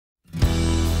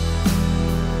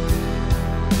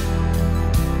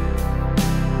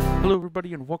Hello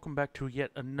everybody and welcome back to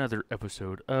yet another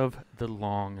episode of The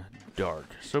Long Dark.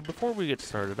 So before we get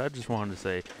started, I just wanted to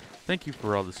say thank you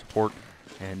for all the support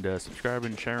and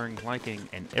subscribing, sharing, liking,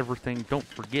 and everything. Don't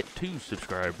forget to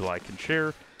subscribe, like, and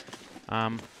share.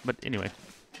 But anyway,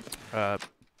 now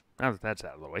that that's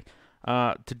out of the way,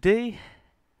 today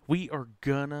we are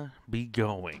gonna be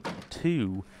going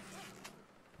to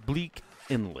Bleak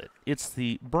Inlet. It's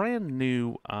the brand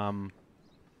new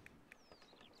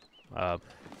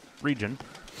region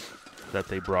that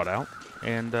they brought out,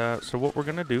 and so what we're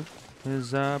gonna do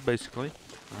is basically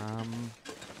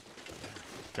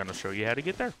gonna show you how to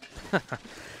get there.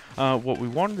 What we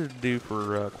wanted to do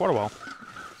for quite a while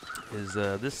is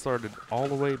this started all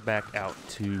the way back out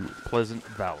to Pleasant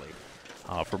Valley.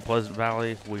 From Pleasant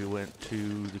Valley, we went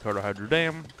to the Cartahydro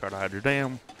Dam. Cartahydro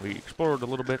Dam, we explored a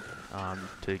little bit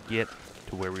to get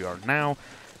to where we are now,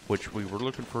 which we were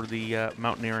looking for the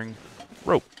mountaineering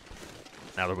rope.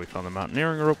 Now that we found the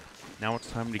mountaineering rope, now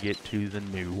it's time to get to the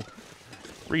new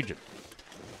region.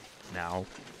 Now,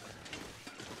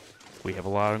 we have a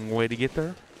long way to get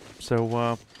there,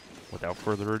 so without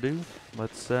further ado,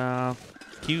 let's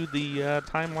cue the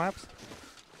time lapse,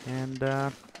 and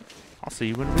I'll see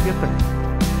you when we get there.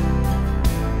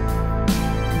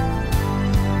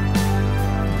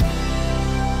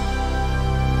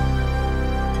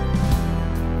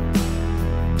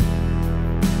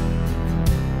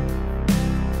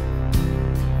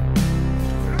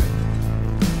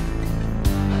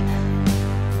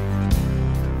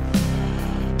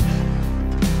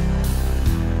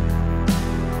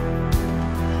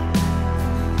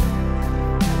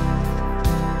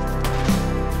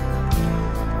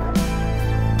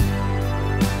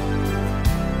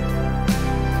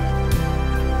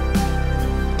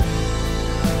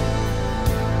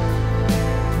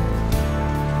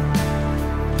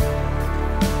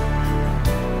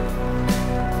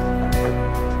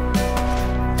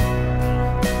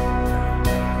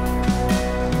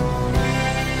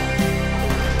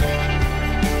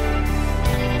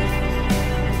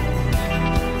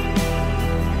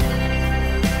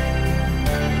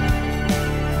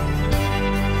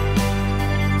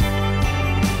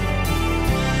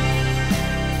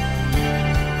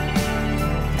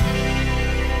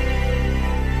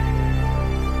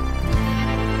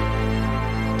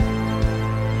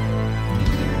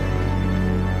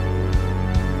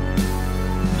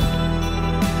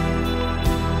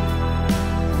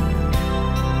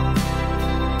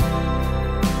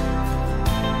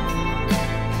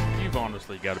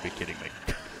 Gotta be kidding me.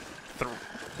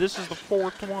 This is the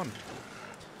fourth one.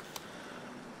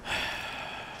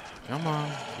 Come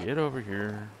on, get over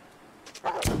here.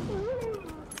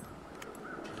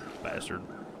 Bastard.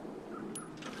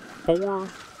 4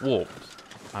 wolves.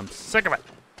 I'm sick of it.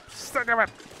 Sick of it.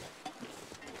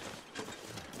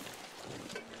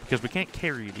 Because we can't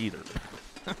carry it either.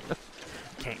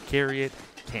 Can't carry it,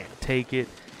 can't take it,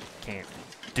 can't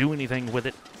do anything with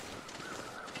it.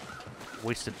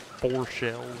 Wasted 4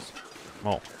 shells.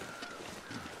 Well,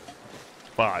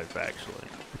 5 actually,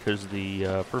 because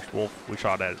the first wolf we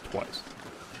shot at it twice.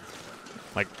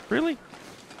 Like, really?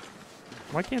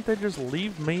 Why can't they just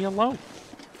leave me alone?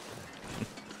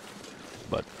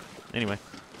 But anyway,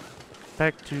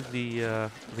 back to the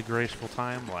graceful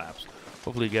time lapse.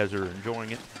 Hopefully you guys are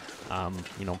enjoying it.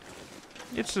 You know,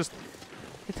 it's just,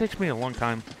 it takes me a long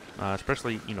time,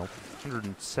 especially, you know,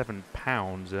 107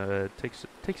 pounds.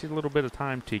 Takes you a little bit of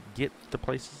time to get to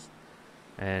places,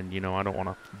 and you know, I don't want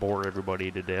to bore everybody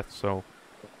to death, so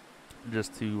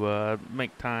just to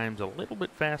make times a little bit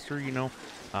faster, you know,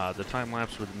 the time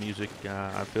lapse with the music,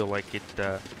 I feel like it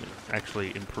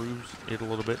actually improves it a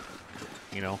little bit.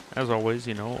 You know, as always,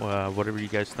 you know, whatever you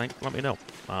guys think, let me know.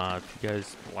 If you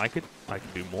guys like it, I can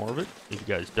do more of it. If you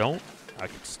guys don't, I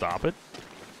can stop it.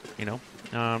 You know,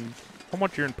 I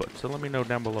want your input, so let me know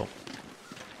down below.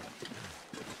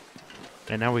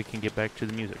 And now we can get back to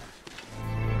the music.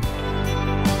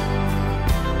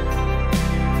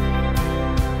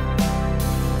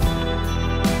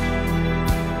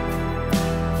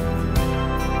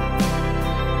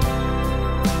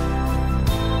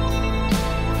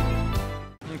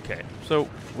 Okay, so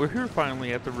we're here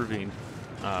finally at the Ravine.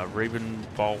 Ravine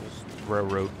Falls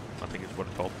Railroad, I think is what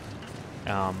it's called.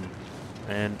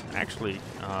 And actually,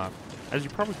 as you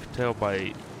probably could tell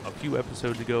by a few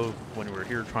episodes ago when we were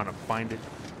here trying to find it,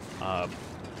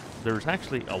 there's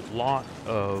actually a lot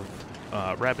of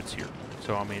rabbits here.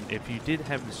 So, I mean, if you did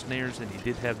have the snares and you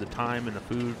did have the time and the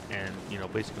food and, you know,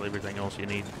 basically everything else you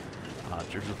need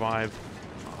to survive,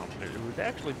 it would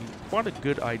actually be quite a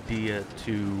good idea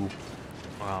to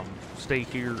stay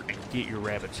here and get your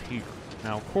rabbits here.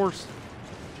 Now, of course,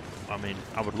 I mean,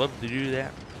 I would love to do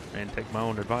that and take my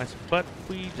own advice, but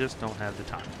we just don't have the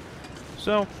time.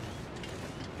 So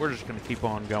we're just going to keep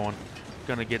on going.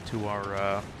 Going to get to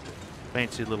our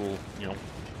fancy little, you know,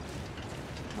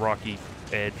 rocky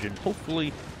edge, and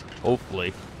hopefully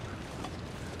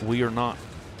we are not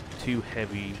too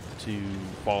heavy to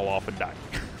fall off and die.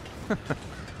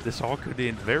 This all could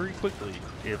end very quickly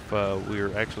if we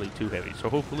are actually too heavy. So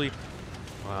hopefully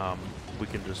we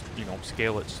can just, you know,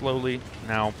 scale it slowly.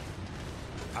 Now,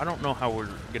 I don't know how we're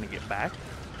going to get back.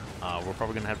 We're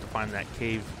probably going to have to find that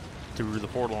cave through the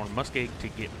Forlorn Muskeg to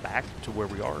get back to where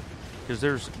we are, because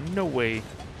there's no way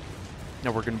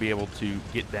that we're going to be able to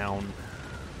get down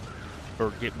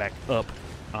or get back up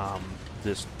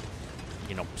this,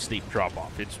 you know, steep drop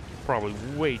off. It's probably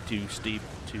way too steep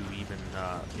to even,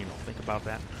 you know, think about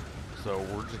that. So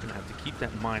we're just going to have to keep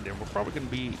that in mind, and we're probably going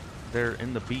to be there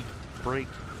in the Bleak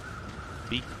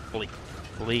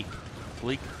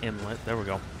Inlet. There we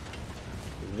go.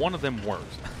 One of them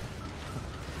works.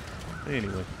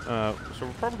 Anyway, so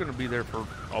we're probably going to be there for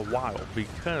a while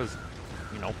because,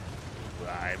 you know,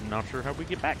 I'm not sure how we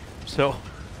get back. So,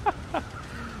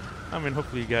 I mean,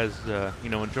 hopefully you guys, you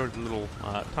know, enjoyed the little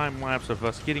time lapse of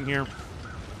us getting here.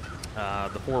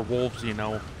 The 4 wolves, you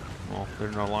know, well,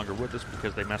 they're no longer with us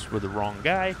because they messed with the wrong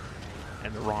guy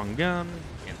and the wrong gun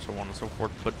and so on and so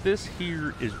forth. But this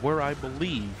here is where I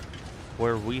believe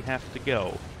where we have to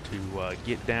go to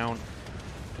get down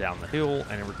the hill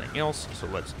and everything else. So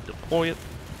let's deploy it.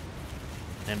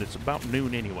 And it's about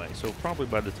noon anyway, so probably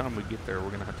by the time we get there, we're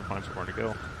going to have to find somewhere to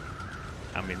go.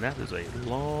 I mean, that is a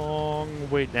long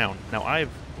way down. Now, I have,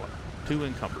 what, 2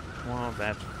 encumbered. Well,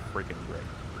 that's freaking great.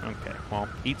 Okay, well,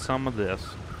 eat some of this,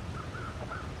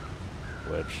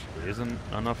 which isn't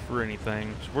enough for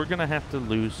anything. So we're going to have to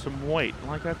lose some weight,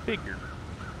 like I figured.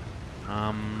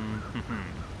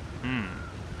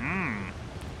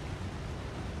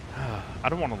 I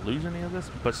don't want to lose any of this,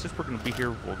 but since we're going to be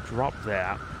here, we'll drop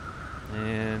that.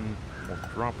 And we'll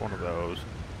drop one of those.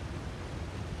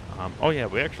 Oh yeah,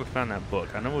 we actually found that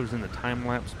book. I know it was in the time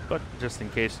lapse, but just in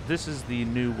case, this is the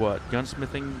new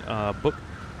gunsmithing book.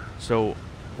 So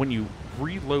when you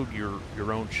reload your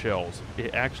own shells,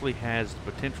 it actually has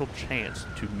the potential chance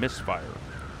to misfire.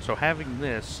 So having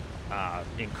this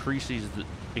increases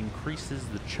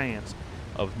the chance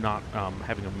of not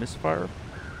having a misfire,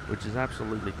 which is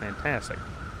absolutely fantastic.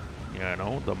 You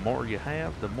know, the more you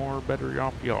have, the more better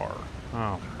off you are.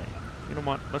 Oh man, you know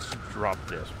what? Let's just drop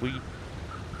this.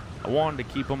 I wanted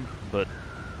to keep them, but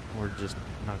we're just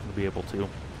not going to be able to.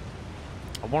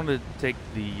 I wanted to take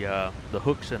the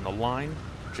hooks and the line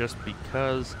just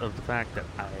because of the fact that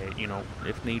you know,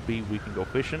 if need be, we can go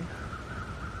fishing.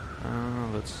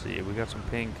 Let's see. We got some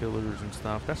painkillers and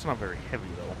stuff. That's not very heavy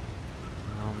though.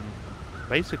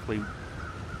 Basically,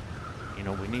 you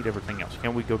know, we need everything else.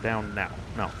 Can we go down now?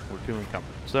 No, we're too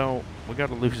encumbered. So we got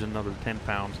to lose another 10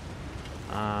 pounds.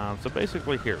 So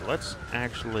basically here, let's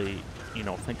actually, you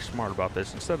know, think smart about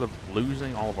this. Instead of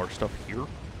losing all of our stuff here,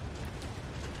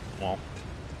 well,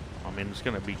 I mean, it's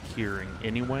going to be curing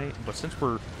anyway. But since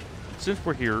we're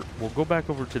here, we'll go back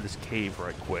over to this cave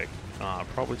right quick.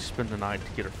 Probably spend the night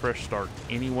to get a fresh start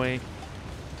anyway.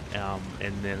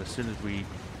 And then as soon as we...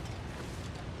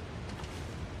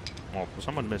 Well,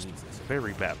 someone missed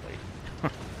very badly.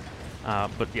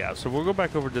 But yeah, so we'll go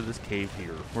back over to this cave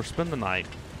here. We'll spend the night.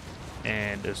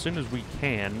 And as soon as we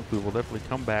can, we will definitely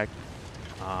come back,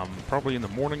 probably in the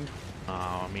morning.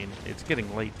 I mean, it's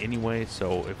getting late anyway,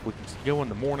 so if we can go in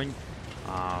the morning,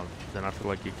 then I feel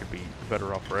like it could be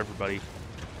better off for everybody.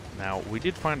 Now, we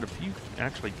did find a few,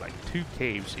 actually like 2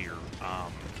 caves here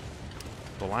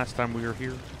the last time we were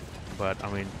here. But,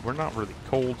 I mean, we're not really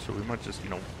cold, so we might just, you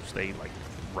know, stay like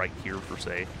right here per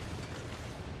se.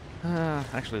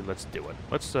 Actually, let's do it.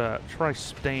 Let's try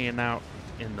staying out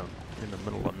in the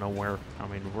middle of nowhere. I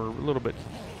mean, we're a little bit,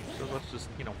 so let's just,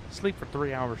 you know, sleep for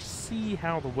 3 hours, see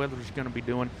how the weather's going to be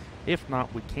doing. If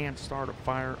not, we can start a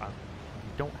fire.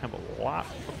 We don't have a lot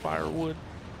of firewood,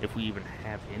 if we even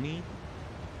have any.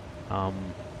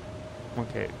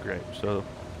 Okay, great. So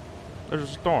there's a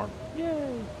storm.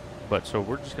 Yay! But so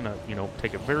we're just gonna, you know,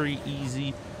 take it very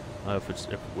easy. If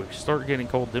we start getting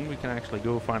cold, then we can actually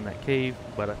go find that cave.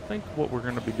 But I think what we're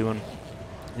going to be doing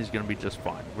is going to be just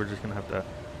fine. We're just going to have to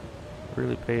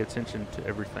really pay attention to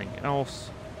everything else.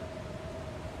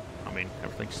 I mean,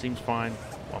 everything seems fine.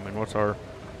 I mean, what's our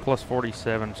plus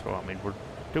 47? So, I mean, we're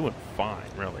doing fine,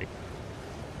 really.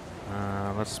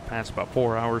 Let's pass about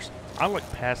 4 hours. I like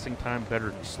passing time better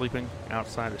than sleeping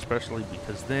outside, especially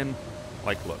because then,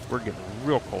 like, look, we're getting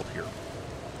real cold here.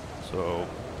 So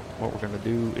what we're going to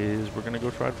do is we're going to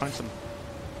go try to find some...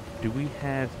 Do we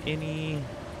have any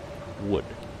wood.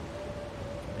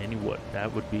 Any wood.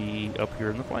 That would be up here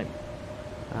in the flame.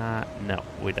 No,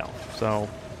 we don't. So,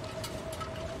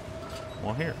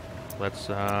 well, here. Let's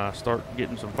start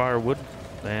getting some firewood.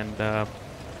 And,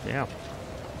 yeah.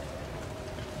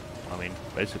 I mean,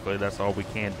 basically, that's all we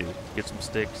can do. Get some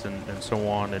sticks and so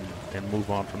on and move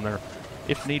on from there.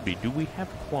 If need be. Do we have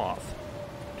cloth?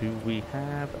 Do we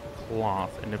have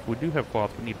cloth? And if we do have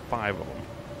cloth, we need 5 of them.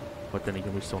 But then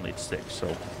again, we still need sticks.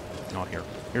 So, not here.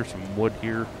 Here's some wood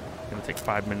here. It's going to take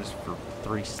 5 minutes for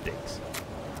 3 sticks.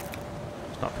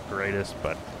 It's not the greatest,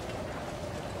 but...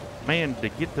 Man, to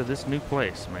get to this new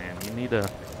place, man, you need to...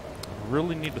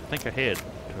 really need to think ahead.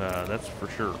 That's for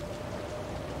sure.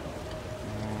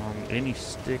 Any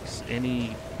sticks,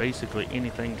 basically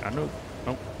anything. I know...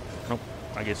 Nope.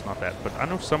 I guess not that. But I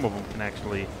know some of them can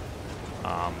actually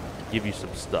give you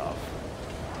some stuff.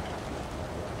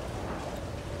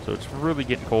 So it's really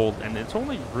getting cold, and it's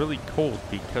only really cold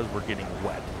because we're getting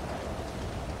wet.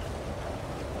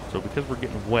 So because we're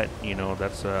getting wet, you know,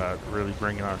 that's really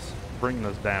bringing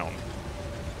us down.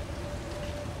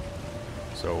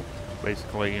 So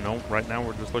basically, you know, right now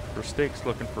we're just looking for sticks,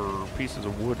 looking for pieces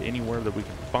of wood anywhere that we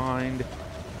can find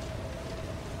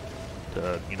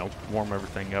to, you know, warm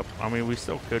everything up. I mean, we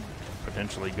still could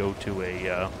potentially go to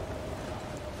a,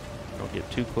 don't get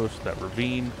too close to that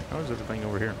ravine. How is everything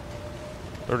over here?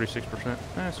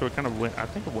 36%. So it kind of went, I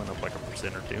think it went up like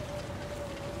 1% or 2,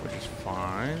 which is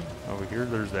fine. Over here,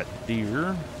 there's that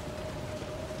deer.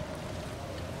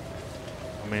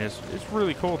 I mean, it's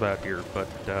really cold out here, but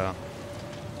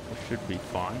it should be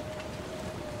fine.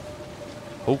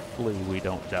 Hopefully we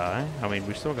don't die. I mean,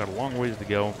 we still got a long ways to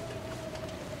go.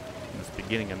 It's the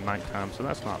beginning of nighttime, so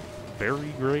that's not very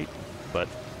great, but...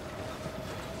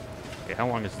 Okay, how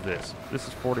long is this? This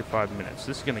is 45 minutes.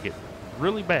 This is going to get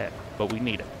really bad, but we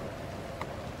need it.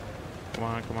 Come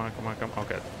on.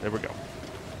 Okay, there we go.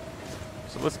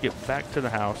 So let's get back to the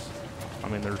house. I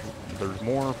mean, there's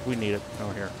more if we need it.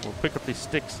 Oh, here. We'll pick up these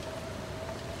sticks.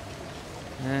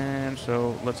 And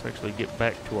so let's actually get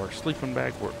back to our sleeping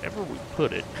bag wherever we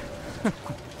put it.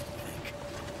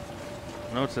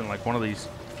 I know it's in like one of these,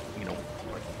 you know,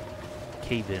 like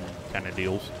cave-in kind of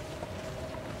deals.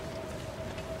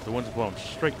 The one's blowing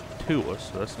straight to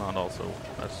us, so that's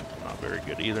not very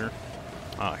good either.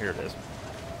 Ah, here it is.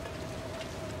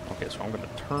 Okay, so I'm going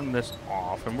to turn this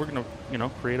off, and we're going to, you know,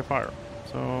 create a fire.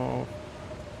 So,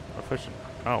 efficient.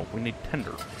 Oh, we need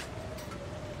tinder.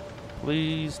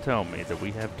 Please tell me that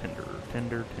we have tinder.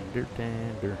 Tinder.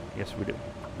 Yes, we do.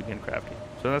 Begin crafting.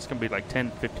 So that's going to be like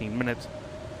 10-15 minutes.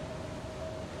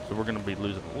 So we're going to be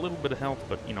losing a little bit of health,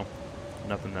 but, you know,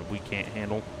 nothing that we can't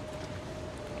handle.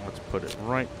 Let's put it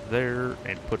right there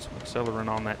and put some accelerant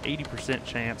on that. 80%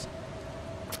 chance.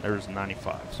 There's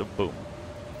 95, so boom.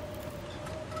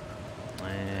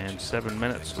 And 7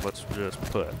 minutes, so let's just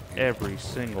put every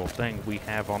single thing we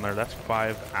have on there. That's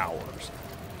 5 hours.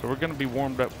 So we're going to be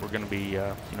warmed up. We're going to be,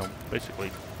 you know,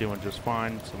 basically doing just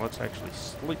fine. So let's actually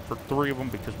sleep for 3 of them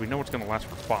because we know it's going to last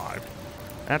for 5.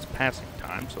 That's passing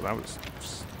time, so that was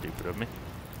stupid of me.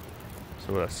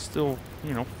 So that's still,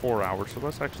 you know, 4 hours. So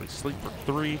let's actually sleep for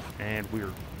 3, and we're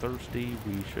thirsty.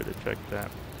 We should have checked that.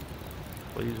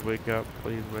 Please wake up,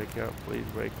 please wake up, please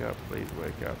wake up, please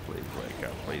wake up, please wake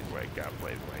up, please wake up,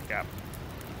 please wake up.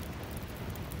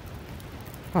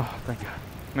 Oh, thank God.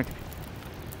 Okay.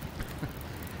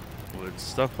 With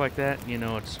stuff like that, you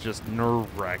know, it's just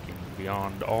nerve-wracking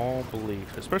beyond all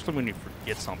belief, especially when you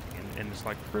forget something. And it's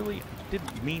like, really, I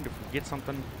didn't mean to forget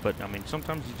something, but, I mean,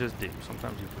 sometimes you just do.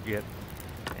 Sometimes you forget,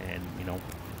 and, you know,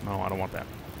 no, I don't want that.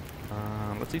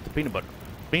 Let's eat the peanut butter.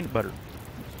 Peanut butter.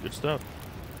 It's good stuff.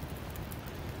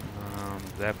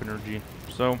 Zap energy.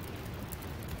 So,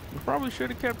 we probably should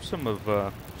have kept some of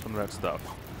that stuff.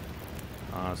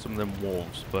 Some of them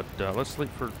wolves. But, let's sleep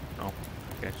for, oh,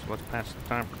 okay, so let's pass the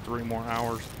time for 3 more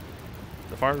hours.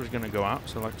 The fire is going to go out,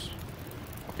 so let's,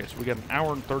 okay, so we got 1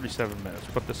 hour and 37 minutes,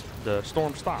 but the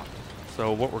storm stopped.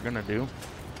 So what we're going to do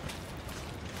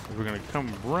is we're going to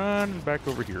come run back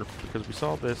over here because we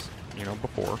saw this, you know,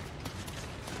 before.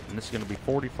 And this is going to be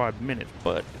 45 minutes,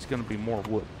 but it's going to be more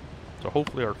wood. So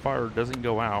hopefully our fire doesn't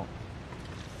go out,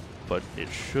 but it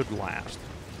should last.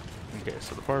 Okay,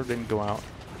 so the fire didn't go out.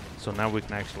 So now we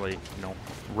can actually, you know,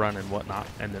 run and whatnot,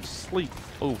 and then sleep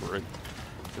over it.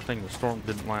 Good thing the storm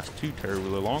didn't last too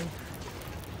terribly long.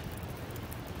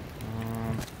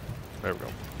 There we go.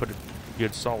 Put a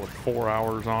good solid 4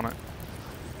 hours on it.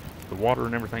 The water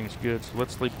and everything is good, so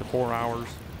let's sleep the 4 hours,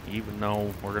 even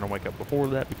though we're going to wake up before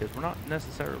that because we're not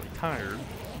necessarily tired.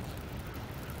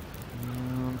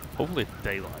 Hopefully it's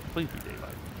daylight. Please be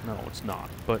daylight. No, it's not.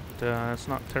 But it's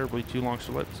not terribly too long,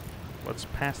 so let's let's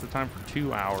pass the time for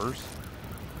 2 hours.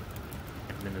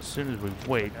 And then as soon as we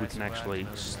wake, we can actually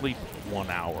sleep 1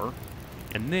 hour.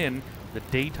 And then the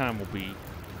daytime will be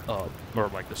up, or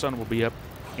like the sun will be up,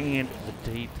 and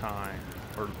the daytime,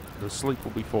 or the sleep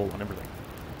will be full and everything.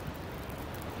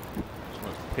 So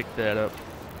let's pick that up.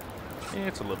 Yeah,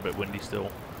 it's a little bit windy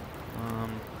still.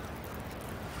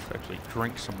 Let's actually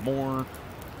drink some more.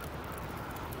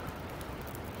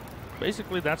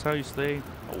 Basically, that's how you stay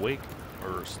awake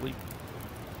or asleep.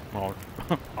 Or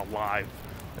alive.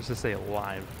 Let's just say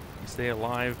alive. You stay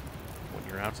alive when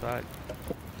you're outside.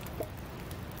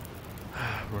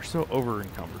 We're still over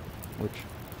encumbered, which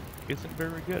isn't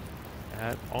very good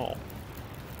at all.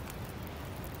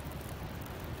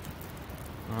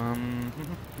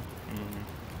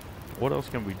 What else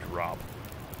can we drop?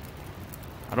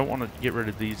 I don't want to get rid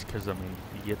of these because, I mean,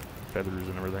 you get feathers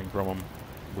and everything from them.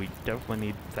 We definitely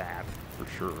need that for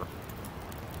sure.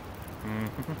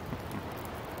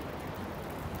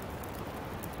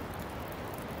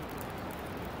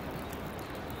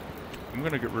 I'm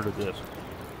going to get rid of this.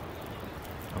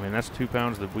 I mean, that's 2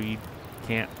 pounds that we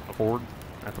can't afford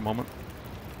at the moment.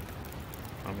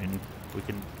 I mean, we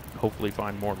can hopefully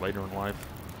find more later in life.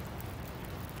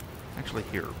 Actually,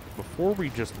 here, before we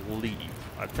just leave,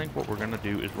 I think what we're going to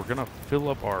do is we're going to fill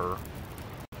up our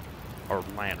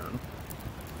lantern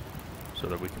so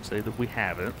that we can say that we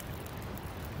have it.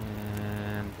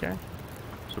 And, okay.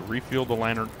 So refuel the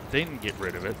lantern, then get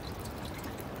rid of it.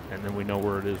 And then we know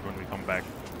where it is when we come back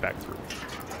through.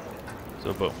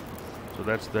 So, boom. So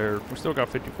that's there. We still got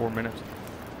 54 minutes.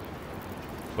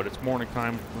 But it's morning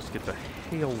time. Let's get the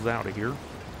hells out of here.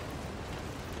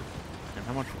 And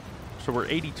how much? So we're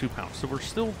 82 pounds. So we're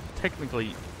still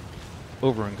technically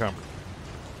over encumbered.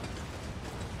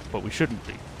 But we shouldn't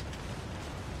be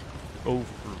over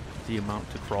the amount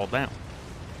to crawl down.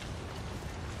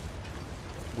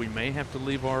 We may have to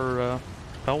leave our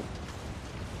pelt,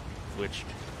 which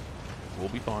will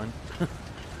be fine. I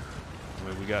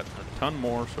mean, we got a ton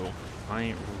more, so I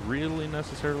ain't really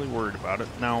necessarily worried about it.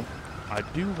 Now, I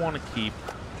do want to keep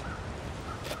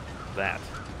that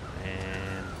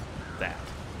and that.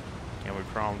 Can we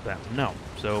crawl with that? No.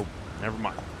 So, never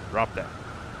mind. Drop that.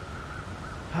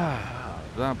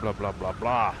 Blah, blah, blah, blah,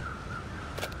 blah.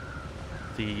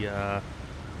 The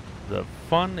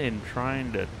fun in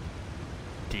trying to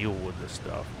deal with this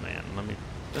stuff, man. Let me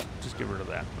just get rid of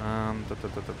that.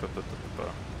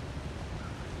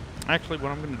 Actually,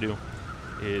 what I'm going to do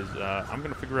is I'm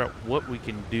going to figure out what we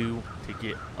can do to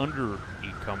get under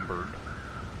encumbered,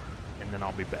 and then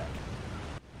I'll be back.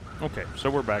 Okay,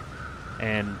 so we're back,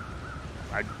 and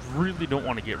I really don't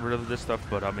want to get rid of this stuff,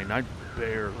 but I mean, I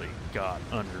barely got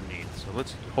underneath. So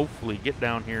let's hopefully get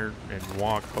down here and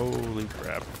walk. Holy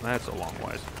crap, that's a long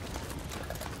ways.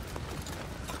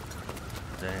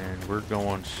 And we're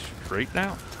going straight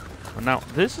down. Now,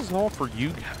 this is all for you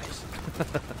guys.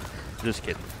 Just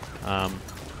kidding.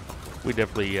 We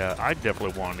definitely, I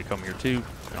definitely wanted to come here too.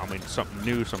 I mean, something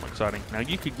new, something exciting. Now,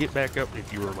 you could get back up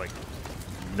if you were like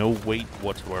no weight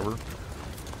whatsoever.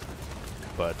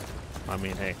 But, I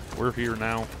mean, hey, we're here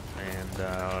now,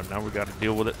 and now we got to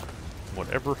deal with it.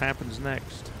 Whatever happens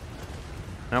next.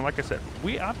 Now, like I said,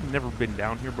 I've never been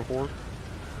down here before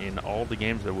in all the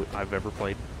games that I've ever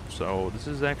played. So this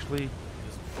is actually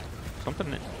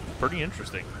something pretty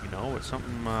interesting. You know, it's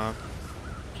something.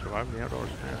 Survive the outdoors.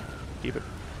 Yeah, keep it.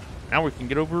 Now we can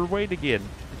get overweight again.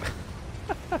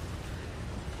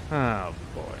 Oh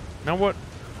boy. Now what?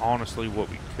 Honestly, what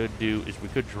we could do is we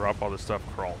could drop all this stuff,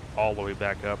 crawl all the way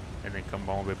back up, and then come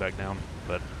all the way back down.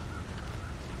 But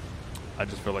I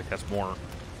just feel like that's more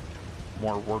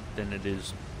work than it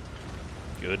is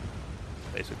good,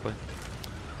 basically.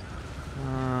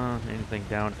 Anything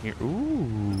down here?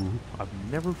 Ooh,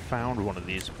 I've never found one of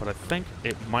these, but I think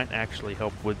it might actually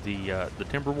help with the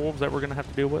timber wolves that we're gonna have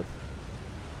to deal with.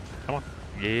 Come on,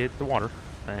 get the water.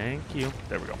 Thank you.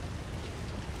 There we go.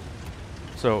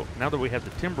 So now that we have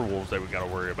the timber wolves that we gotta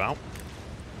worry about,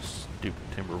 stupid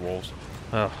timber wolves.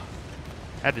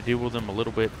 Had to deal with them a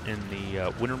little bit in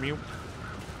the winter mute,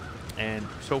 and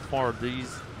so far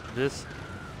this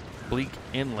Bleak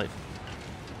Inlet.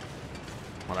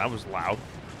 Well, that was loud.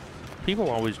 People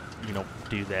always, you know,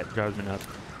 do that. Drives me nuts.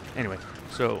 Anyway,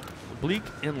 so Bleak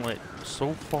Inlet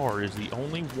so far is the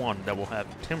only one that will have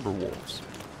timber wolves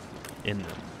in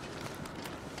them.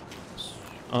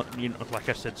 You know, like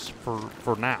I said,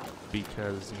 for now,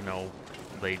 because you know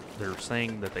they're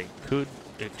saying that they could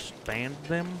expand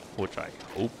them, which I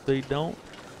hope they don't,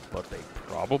 but they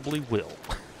probably will,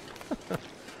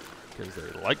 because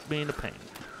they like being a pain.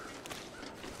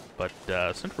 But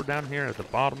since we're down here at the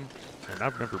bottom, and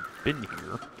I've never been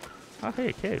here, oh hey,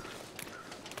 a cave.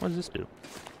 What does this do?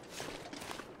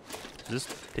 Does this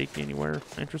take you anywhere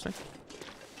interesting?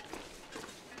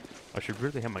 I should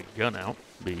really have my gun out,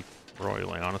 to be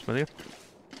royally honest with you.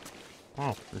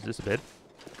 Oh, is this a bed?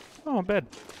 Oh, a bed.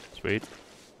 Sweet.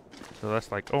 So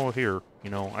that's like, oh, here, you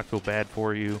know, I feel bad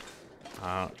for you.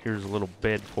 Here's a little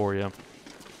bed for you.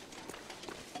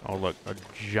 Oh, look, a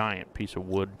giant piece of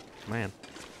wood. Man.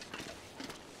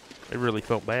 They really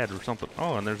felt bad or something.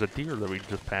 Oh, and there's a deer that we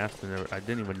just passed, and I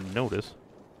didn't even notice.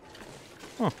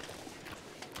 Huh.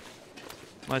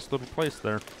 Nice little place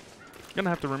there. Gonna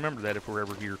have to remember that if we're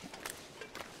ever here.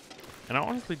 And I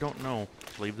honestly don't know.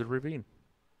 Leave the ravine.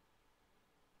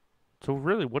 So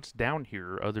really, what's down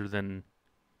here other than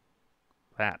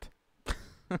that?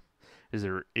 Is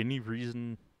there any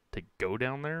reason to go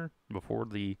down there before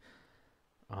the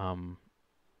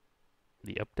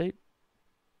update?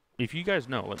 If you guys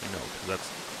know, let me know, because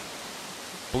that's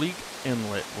Bleak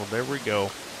Inlet. Well, there we go.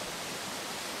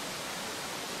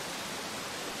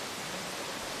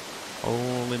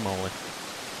 Holy moly.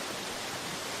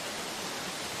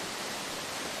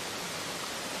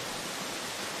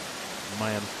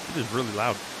 Man, it is really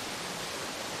loud.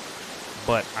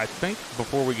 But I think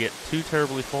before we get too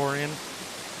terribly far in,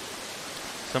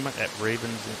 summit at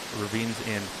Ravine's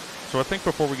End. So I think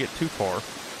before we get too far,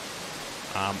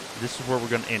 this is where we're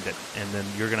going to end it. And then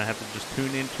you're going to have to just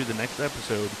tune into the next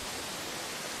episode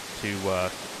to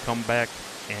come back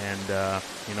and,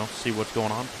 you know, see what's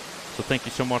going on. So thank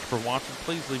you so much for watching.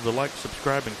 Please leave a like,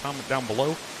 subscribe, and comment down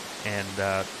below. And,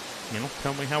 you know,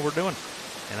 tell me how we're doing.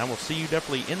 And I will see you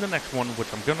definitely in the next one,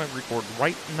 which I'm going to record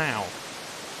right now.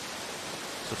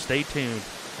 So stay tuned,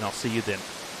 and I'll see you then.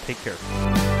 Take care.